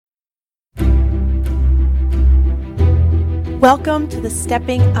Welcome to the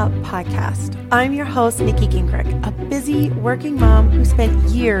Stepping Up podcast. I'm your host, Nikki Gingrich, a busy working mom who spent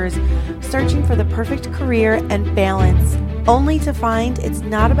years searching for the perfect career and balance, only to find it's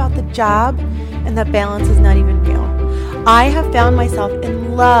not about the job and that balance is not even real. I have found myself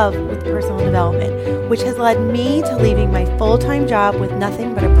in love with personal development, which has led me to leaving my full-time job with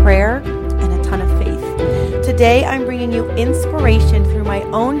nothing but a prayer and a ton of faith. Today, I'm bringing you inspiration through my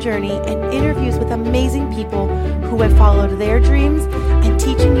own journey and interviews with amazing people who have followed their dreams and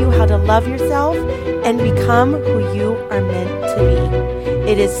teaching you how to love yourself and become who you are meant to be.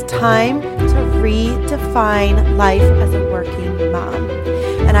 It is time to redefine life as a working mom.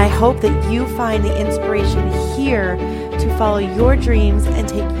 And I hope that you find the inspiration here to follow your dreams and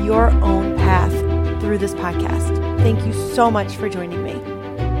take your own path through this podcast. Thank you so much for joining me.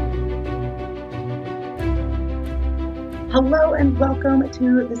 Hello and welcome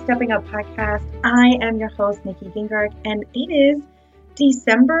to the Stepping Up podcast. I am your host, Nikki Gingrich, and it is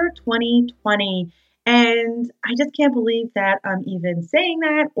December 2020. And I just can't believe that I'm even saying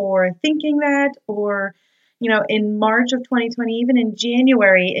that or thinking that or, in March of 2020, even in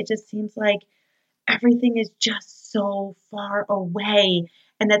January, it just seems like everything is just so far away.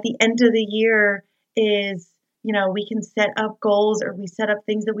 And at the end of the year is, we can set up goals or we set up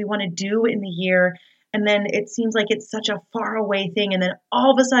things that we want to do in the year. And then it seems like it's such a far away thing. And then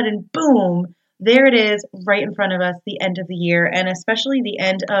all of a sudden, boom, there it is right in front of us, the end of the year. And especially the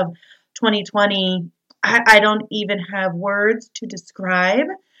end of 2020, I don't even have words to describe.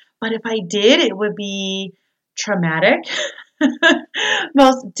 But if I did, it would be traumatic,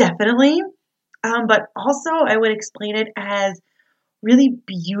 most definitely. But also I would explain it as really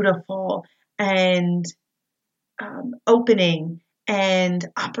beautiful and opening and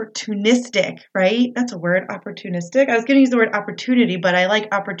opportunistic, right? That's a word, opportunistic. I was going to use the word opportunity, but I like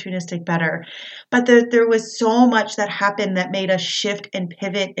opportunistic better. But there was so much that happened that made us shift and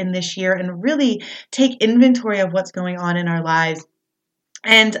pivot in this year and really take inventory of what's going on in our lives.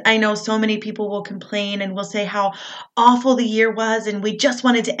 And I know so many people will complain and will say how awful the year was and we just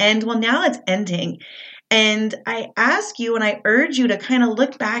wanted to end. Well, now it's ending. And I ask you and I urge you to kind of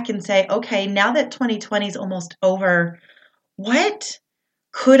look back and say, okay, now that 2020 is almost over, what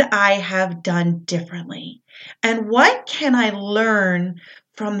could I have done differently? And what can I learn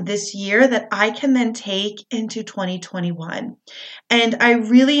from this year that I can then take into 2021? And I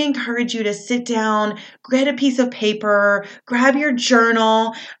really encourage you to sit down, get a piece of paper, grab your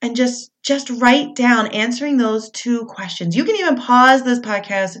journal, and just write down answering those two questions. You can even pause this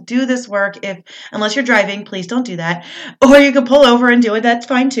podcast, do this work unless you're driving, please don't do that. Or you can pull over and do it, that's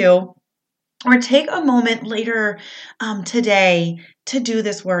fine too. Or take a moment later today to do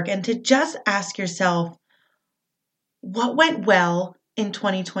this work and to just ask yourself, what went well in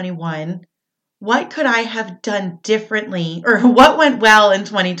 2021? What could I have done differently? Or what went well in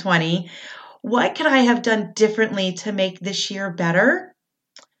 2020? What could I have done differently to make this year better?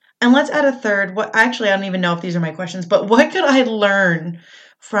 And let's add a third. I don't even know if these are my questions, but what could I learn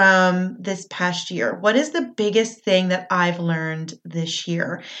from this past year? What is the biggest thing that I've learned this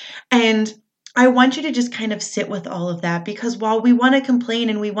year? And I want you to just kind of sit with all of that, because while we want to complain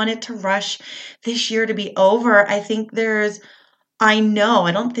and we want it to rush this year to be over, I know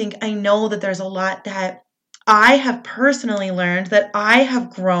that there's a lot that I have personally learned, that I have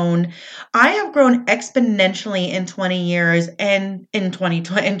grown. I have grown exponentially in 20 years and in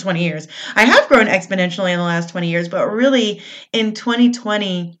 20 years. I have grown exponentially in the last 20 years, but really in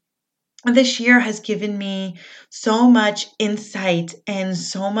 2020, this year has given me so much insight and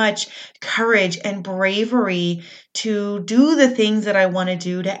so much courage and bravery to do the things that I want to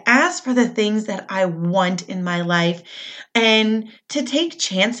do, to ask for the things that I want in my life, and to take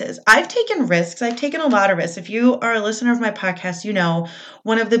chances. I've taken risks. I've taken a lot of risks. If you are a listener of my podcast, you know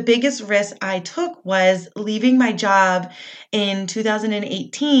one of the biggest risks I took was leaving my job in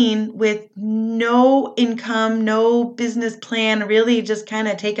 2018 with no income, no business plan, really just kind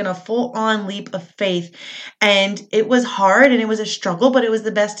of taking a full-on leap of faith. And it was hard and it was a struggle, but it was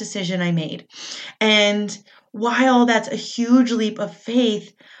the best decision I made. And while that's a huge leap of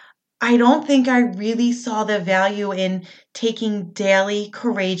faith, I don't think I really saw the value in taking daily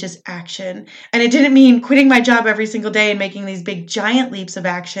courageous action. And it didn't mean quitting my job every single day and making these big giant leaps of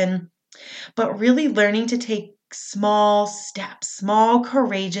action, but really learning to take small steps, small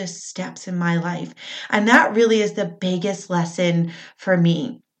courageous steps in my life. And that really is the biggest lesson for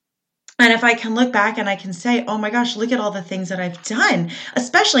me. And if I can look back and I can say, oh my gosh, look at all the things that I've done,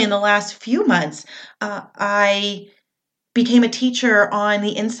 especially in the last few months. I became a teacher on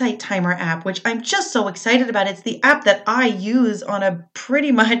the Insight Timer app, which I'm just so excited about. It's the app that I use on a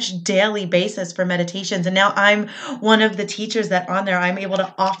pretty much daily basis for meditations. And now I'm one of the teachers that on there, I'm able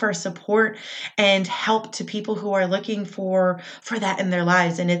to offer support and help to people who are looking for that in their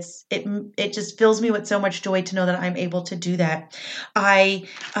lives. And it just fills me with so much joy to know that I'm able to do that. I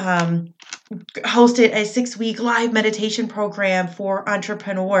hosted a 6-week live meditation program for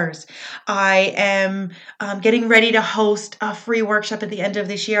entrepreneurs. I am getting ready to host a free workshop at the end of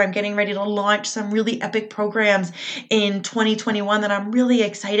this year. I'm getting ready to launch some really epic programs in 2021 that I'm really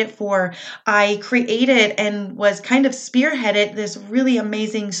excited for. I created and was kind of spearheaded this really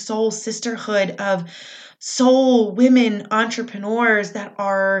amazing soul sisterhood of soul women entrepreneurs that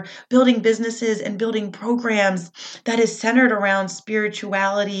are building businesses and building programs that is centered around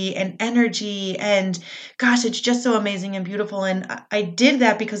spirituality and energy. And gosh, it's just so amazing and beautiful. And I did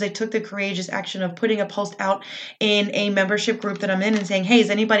that because I took the courageous action of putting a post out in a membership group that I'm in and saying, hey, is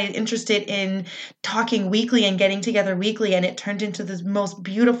anybody interested in talking weekly and getting together weekly? And it turned into this most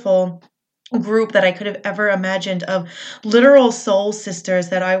beautiful group that I could have ever imagined of literal soul sisters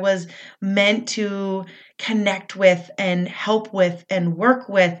that I was meant to connect with and help with and work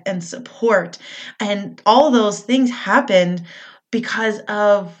with and support. And all those things happened because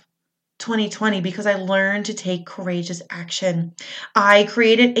of 2020, because I learned to take courageous action. I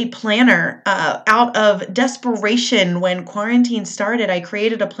created a planner out of desperation when quarantine started. I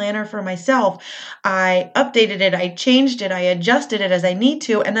created a planner for myself. I updated it, I changed it, I adjusted it as I need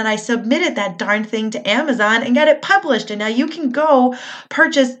to, and then I submitted that darn thing to Amazon and got it published. And now you can go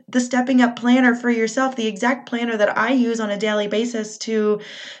purchase the Stepping Up Planner for yourself, the exact planner that I use on a daily basis to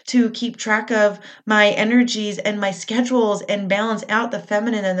keep track of my energies and my schedules and balance out the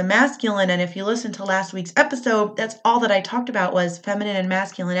feminine and the masculine. And if you listen to last week's episode, that's all that I talked about was feminine and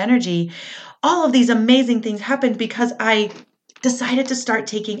masculine energy. All of these amazing things happened because I decided to start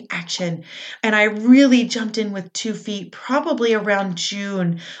taking action. And I really jumped in with 2 feet, probably around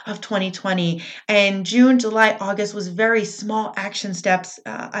June of 2020. And June, July, August was very small action steps.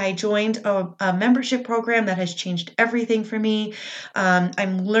 I joined a membership program that has changed everything for me.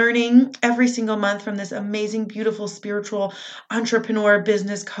 I'm learning every single month from this amazing, beautiful, spiritual entrepreneur,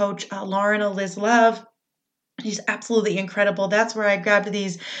 business coach, Lauren Liz Love. She's absolutely incredible. That's where I grabbed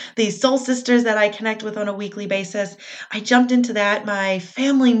these soul sisters that I connect with on a weekly basis. I jumped into that. My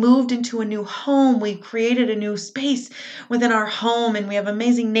family moved into a new home. We created a new space within our home, and we have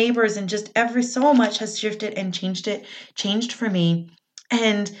amazing neighbors, and just so much has shifted and changed for me.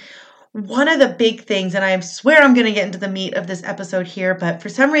 And one of the big things, and I swear I'm going to get into the meat of this episode here, but for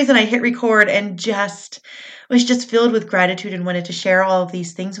some reason I hit record and was just filled with gratitude and wanted to share all of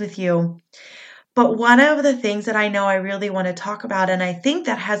these things with you. But one of the things that I know I really want to talk about, and I think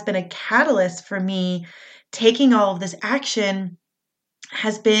that has been a catalyst for me taking all of this action,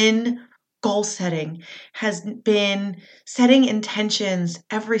 has been goal setting, has been setting intentions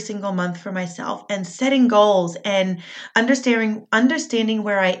every single month for myself and setting goals and understanding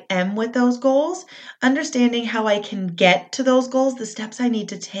where I am with those goals, understanding how I can get to those goals, the steps I need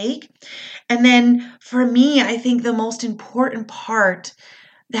to take. And then for me, I think the most important part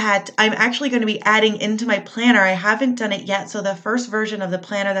that I'm actually going to be adding into my planner. I haven't done it yet. So the first version of the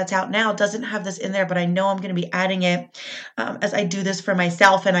planner that's out now doesn't have this in there, but I know I'm going to be adding it as I do this for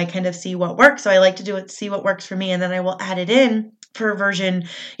myself and I kind of see what works. So I like to do it, see what works for me, and then I will add it in for version,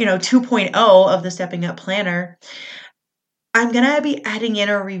 2.0 of the Stepping Up Planner. I'm going to be adding in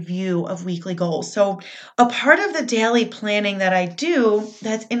a review of weekly goals. So a part of the daily planning that I do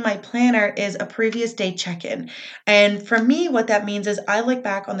that's in my planner is a previous day check-in. And for me, what that means is I look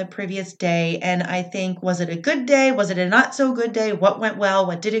back on the previous day and I think, was it a good day? Was it a not so good day? What went well?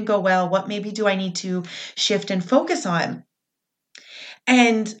 What didn't go well? What maybe do I need to shift and focus on?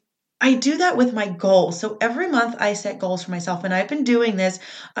 And I do that with my goals. So every month I set goals for myself, and I've been doing this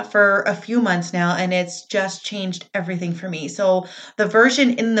for a few months now, and it's just changed everything for me. So the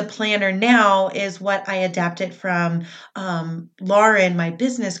version in the planner now is what I adapted from Lauren, my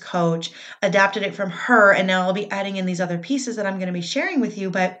business coach, adapted it from her, and now I'll be adding in these other pieces that I'm going to be sharing with you.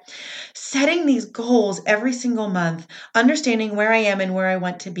 But setting these goals every single month, understanding where I am and where I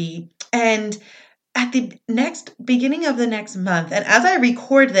want to be, and at the beginning of the next month, and as I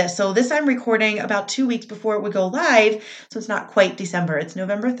record this, so this I'm recording about 2 weeks before it would go live, so it's not quite December, it's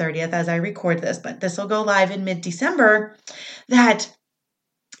November 30th as I record this, but this will go live in mid-December, that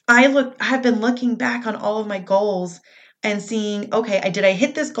have been looking back on all of my goals and seeing, okay, did I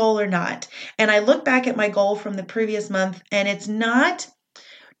hit this goal or not? And I look back at my goal from the previous month, and it's not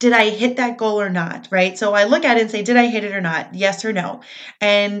did I hit that goal or not, right? So I look at it and say, did I hit it or not? Yes or no.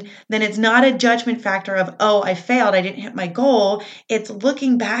 And then it's not a judgment factor of, oh, I failed, I didn't hit my goal. It's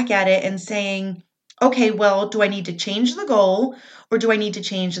looking back at it and saying, okay, well, do I need to change the goal, or do I need to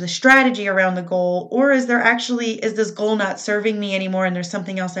change the strategy around the goal? Or is this goal not serving me anymore and there's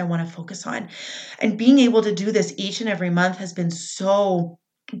something else I want to focus on? And being able to do this each and every month has been so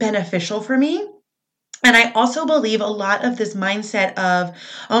beneficial for me. And I also believe a lot of this mindset of,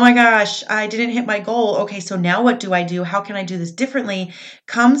 oh my gosh, I didn't hit my goal. Okay, so now what do I do? How can I do this differently?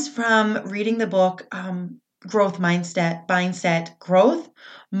 Comes from reading the book Growth Mindset by is it Growth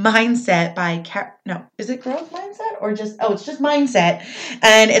Mindset or it's just Mindset.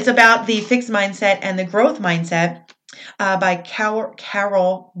 And it's about the fixed mindset and the growth mindset by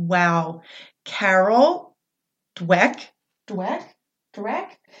Carol Dweck. Dweck.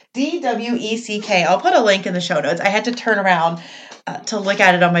 I'll put a link in the show notes. I had to turn around to look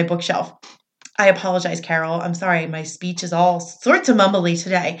at it on my bookshelf. I apologize, Carol. I'm sorry. My speech is all sorts of mumbly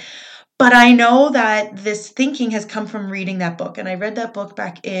today. But I know that this thinking has come from reading that book. And I read that book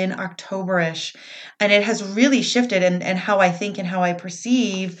back in October-ish. And it has really shifted and how I think and how I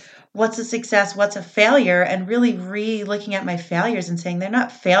perceive what's a success, what's a failure, and really re-looking at my failures and saying they're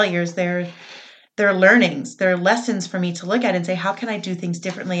not failures, they're learnings, they're lessons for me to look at and say, how can I do things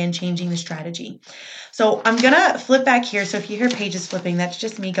differently and changing the strategy? So I'm going to flip back here. So if you hear pages flipping, that's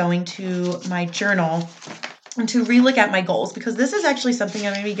just me going to my journal and to relook at my goals, because this is actually something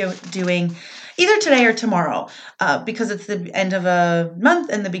I'm going to be doing either today or tomorrow because it's the end of a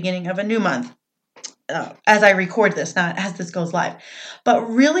month and the beginning of a new month. As I record this, not as this goes live, but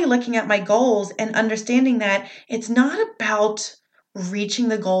really looking at my goals and understanding that it's not about reaching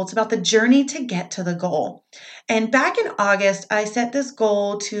the goal. It's about the journey to get to the goal. And back in August, I set this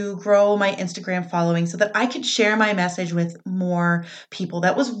goal to grow my Instagram following so that I could share my message with more people.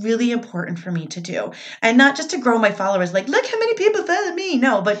 That was really important for me to do. And not just to grow my followers, like, look how many people follow me.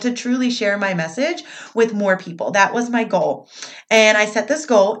 No, but to truly share my message with more people. That was my goal. And I set this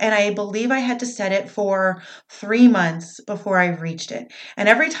goal, and I believe I had to set it for 3 months before I reached it. And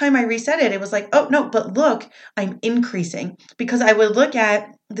every time I reset it, it was like, oh no, but look, I'm increasing, because I would look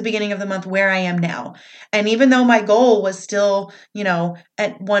at the beginning of the month where I am now. And even though my goal was still,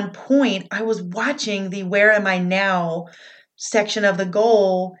 at one point, I was watching the where am I now section of the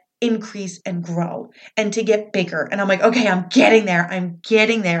goal increase and grow and to get bigger. And I'm like, okay, I'm getting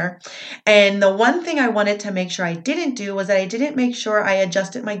there. And the one thing I wanted to make sure I didn't do was that I didn't make sure I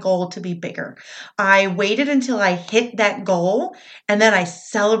adjusted my goal to be bigger. I waited until I hit that goal and then I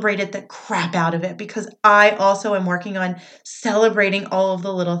celebrated the crap out of it, because I also am working on celebrating all of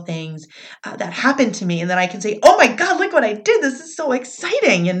the little things that happened to me, and then I can say, oh my God, look what I did. This is so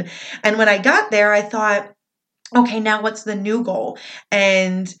exciting. And when I got there, I thought, okay, now what's the new goal?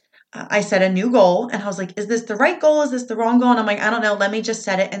 And I set a new goal, and I was like, is this the right goal? Is this the wrong goal? And I'm like, I don't know. Let me just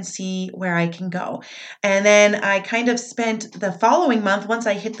set it and see where I can go. And then I kind of spent the following month, once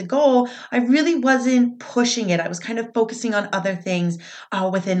I hit the goal, I really wasn't pushing it. I was kind of focusing on other things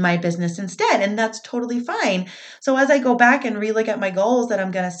within my business instead. And that's totally fine. So as I go back and relook at my goals that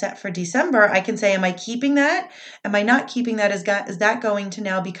I'm going to set for December, I can say, am I keeping that? Am I not keeping that? Is that going to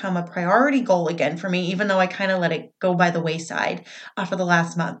now become a priority goal again for me, even though I kind of let it go by the wayside for the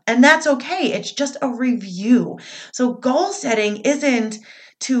last month? And that's okay. It's just a review. So goal setting isn't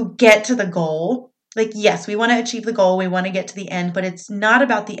to get to the goal. Like, yes, we want to achieve the goal. We want to get to the end, but it's not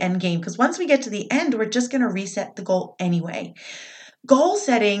about the end game, because once we get to the end, we're just going to reset the goal anyway. Goal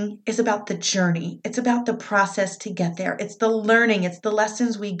setting is about the journey. It's about the process to get there. It's the learning. It's the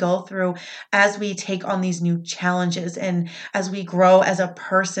lessons we go through as we take on these new challenges and as we grow as a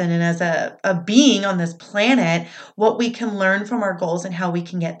person and as a being on this planet, what we can learn from our goals and how we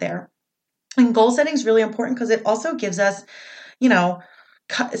can get there. And goal setting is really important because it also gives us,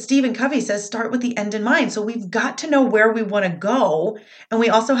 Stephen Covey says, start with the end in mind. So we've got to know where we want to go, and we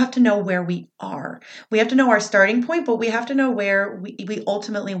also have to know where we are. We have to know our starting point, but we have to know where we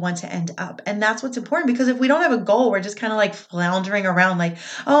ultimately want to end up. And that's what's important, because if we don't have a goal, we're just kind of like floundering around like,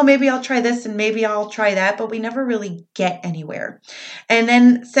 oh, maybe I'll try this and maybe I'll try that, but we never really get anywhere. And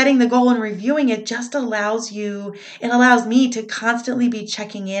then setting the goal and reviewing it just allows me to constantly be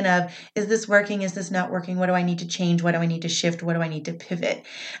checking in of, is this working? Is this not working? What do I need to change? What do I need to shift? What do I need to pivot?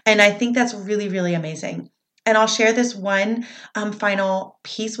 And I think that's really, really amazing. And I'll share this one final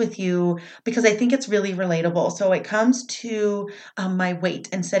piece with you because I think it's really relatable. So it comes to my weight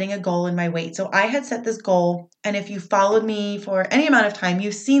and setting a goal in my weight. So I had set this goal, and if you followed me for any amount of time,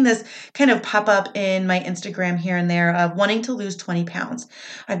 you've seen this kind of pop up in my Instagram here and there of wanting to lose 20 pounds.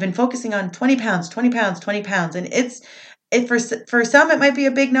 I've been focusing on 20 pounds, 20 pounds, 20 pounds, and for some, it might be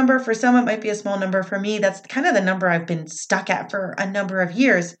a big number. For some, it might be a small number. For me, that's kind of the number I've been stuck at for a number of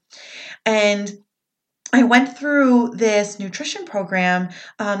years. And I went through this nutrition program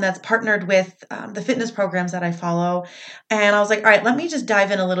that's partnered with the fitness programs that I follow. And I was like, all right, let me just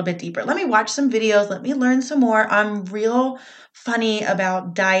dive in a little bit deeper. Let me watch some videos. Let me learn some more. I'm real funny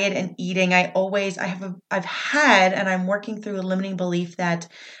about diet and eating. I've had, and I'm working through a limiting belief that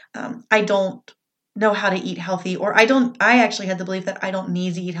I don't know how to eat healthy, or I actually had the belief that I don't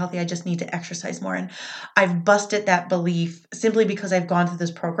need to eat healthy. I just need to exercise more. And I've busted that belief simply because I've gone through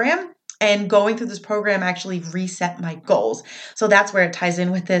this program. And going through this program actually reset my goals. So that's where it ties in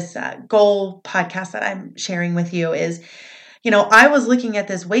with this goal podcast that I'm sharing with you is, I was looking at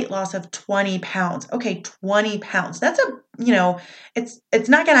this weight loss of 20 pounds. Okay, 20 pounds. That's it's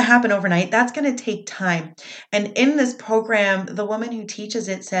not going to happen overnight. That's going to take time. And in this program, the woman who teaches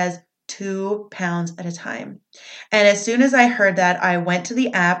it says 2 pounds at a time. And as soon as I heard that, I went to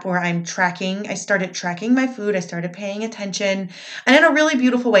the app where I started tracking my food. I started paying attention, and in a really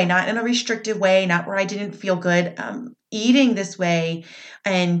beautiful way, not in a restrictive way, not where I didn't feel good. Eating this way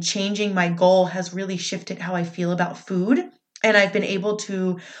and changing my goal has really shifted how I feel about food. And I've been able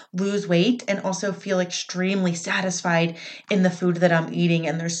to lose weight and also feel extremely satisfied in the food that I'm eating.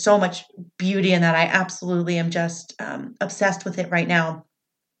 And there's so much beauty in that. I absolutely am just obsessed with it right now.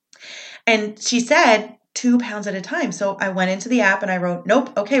 And she said 2 pounds at a time. So I went into the app and I wrote,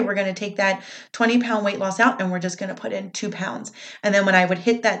 nope, okay, we're going to take that 20-pound weight loss out and we're just going to put in 2 pounds. And then when I would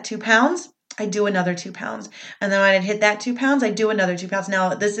hit that 2 pounds, I do another 2 pounds. And then when I'd hit that 2 pounds, I do another 2 pounds.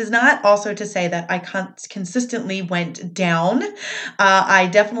 Now, this is not also to say that I consistently went down. I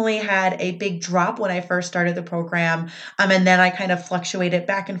definitely had a big drop when I first started the program. And then I kind of fluctuated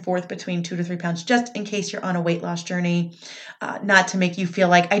back and forth between 2 to 3 pounds, just in case you're on a weight loss journey. Not to make you feel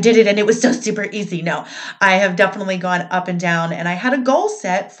like I did it and it was so super easy. No, I have definitely gone up and down. And I had a goal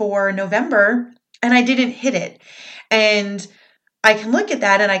set for November and I didn't hit it. And I can look at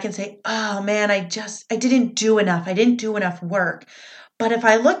that and I can say, oh man, I didn't do enough. I didn't do enough work. But if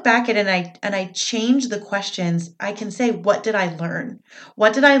I look back at it and I change the questions, I can say, what did I learn?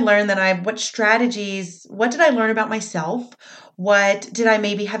 What did I learn what strategies, what did I learn about myself? What did I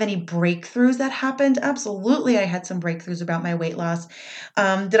maybe have any breakthroughs that happened? Absolutely, I had some breakthroughs about my weight loss.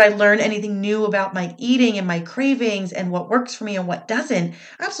 Did I learn anything new about my eating and my cravings and what works for me and what doesn't?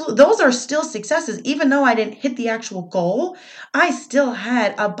 Absolutely, those are still successes. Even though I didn't hit the actual goal, I still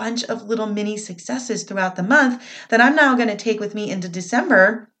had a bunch of little mini successes throughout the month that I'm now going to take with me into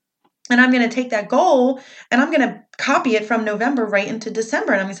December. And I'm going to take that goal and I'm going to copy it from November right into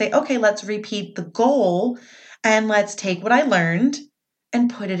December. And I'm going to say, okay, let's repeat the goal and let's take what I learned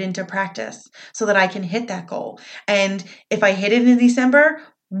and put it into practice so that I can hit that goal. And if I hit it in December,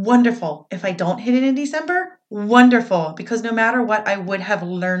 wonderful. If I don't hit it in December, wonderful. Because no matter what, I would have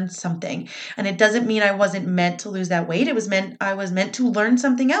learned something. And it doesn't mean I wasn't meant to lose that weight. I was meant to learn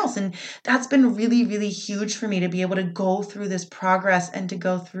something else. And that's been really, really huge for me to be able to go through this progress and to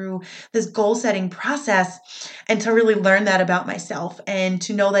go through this goal setting process and to really learn that about myself and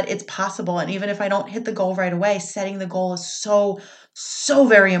to know that it's possible. And even if I don't hit the goal right away, setting the goal is so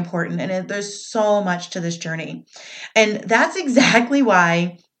very important. And there's so much to this journey. And that's exactly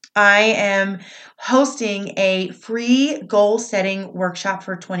why I am hosting a free goal setting workshop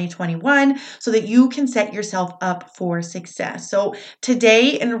for 2021 so that you can set yourself up for success. So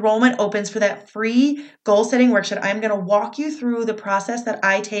today enrollment opens for that free goal setting workshop. I'm going to walk you through the process that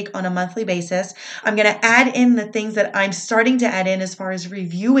I take on a monthly basis. I'm going to add in the things that I'm starting to add in as far as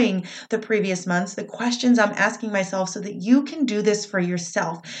reviewing the previous months, the questions I'm asking myself so that you can do this for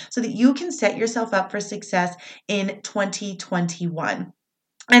yourself, so that you can set yourself up for success in 2021.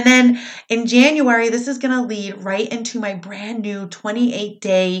 And then in January, this is going to lead right into my brand new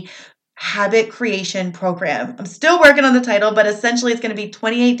 28-day habit creation program. I'm still working on the title, but essentially it's going to be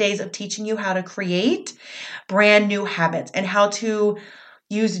 28 days of teaching you how to create brand new habits and how to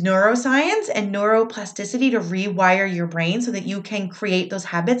use neuroscience and neuroplasticity to rewire your brain so that you can create those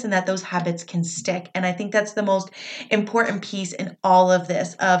habits and that those habits can stick. And I think that's the most important piece in all of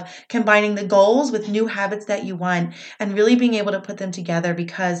this, of combining the goals with new habits that you want and really being able to put them together,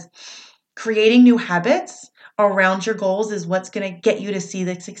 because creating new habits around your goals is what's going to get you to see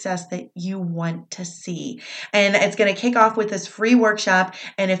the success that you want to see. And it's going to kick off with this free workshop.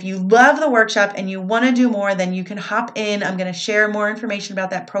 And if you love the workshop and you want to do more, then you can hop in. I'm going to share more information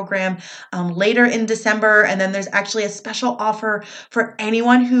about that program later in December. And then there's actually a special offer for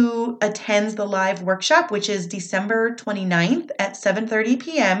anyone who attends the live workshop, which is December 29th at 7:30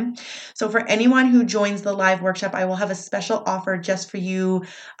 p.m. So for anyone who joins the live workshop, I will have a special offer just for you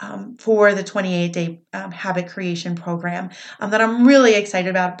for the 28-day habit creation program that I'm really excited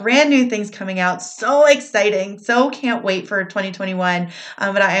about. Brand new things coming out. So exciting. So can't wait for 2021.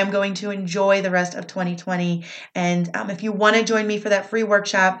 But I am going to enjoy the rest of 2020. And if you want to join me for that free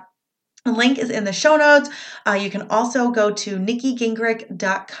workshop, the link is in the show notes. You can also go to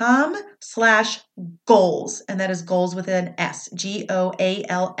NikkiGingrich.com/goals, and that is goals with an S,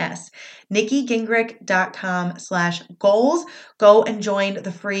 GOALS. NikkiGingrich.com/goals. Go and join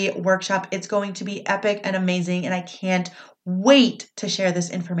the free workshop. It's going to be epic and amazing, and I can't wait to share this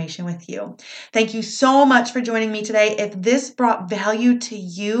information with you. Thank you so much for joining me today. If this brought value to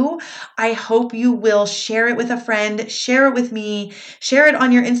you, I hope you will share it with a friend, share it with me, share it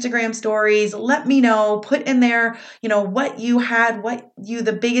on your Instagram stories. Let me know, put in there, what you had,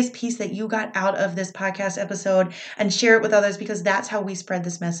 the biggest piece that you got out of this podcast episode, and share it with others, because that's how we spread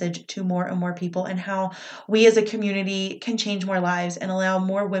this message to more and more people, and how we as a community can change more lives and allow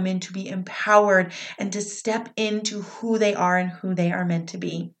more women to be empowered and to step into who they are and who they are meant to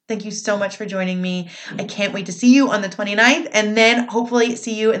be. Thank you so much for joining me. I can't wait to see you on the 29th, and then hopefully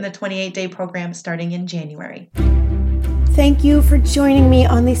see you in the 28-day program starting in January. Thank you for joining me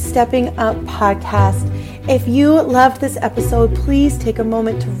on the Stepping Up podcast. If you loved this episode, please take a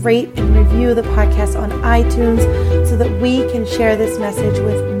moment to rate and review the podcast on iTunes so that we can share this message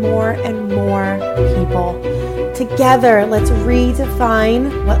with more and more people. Together, let's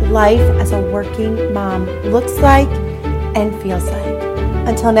redefine what life as a working mom looks like and feels like.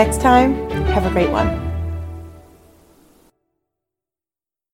 Until next time, have a great one.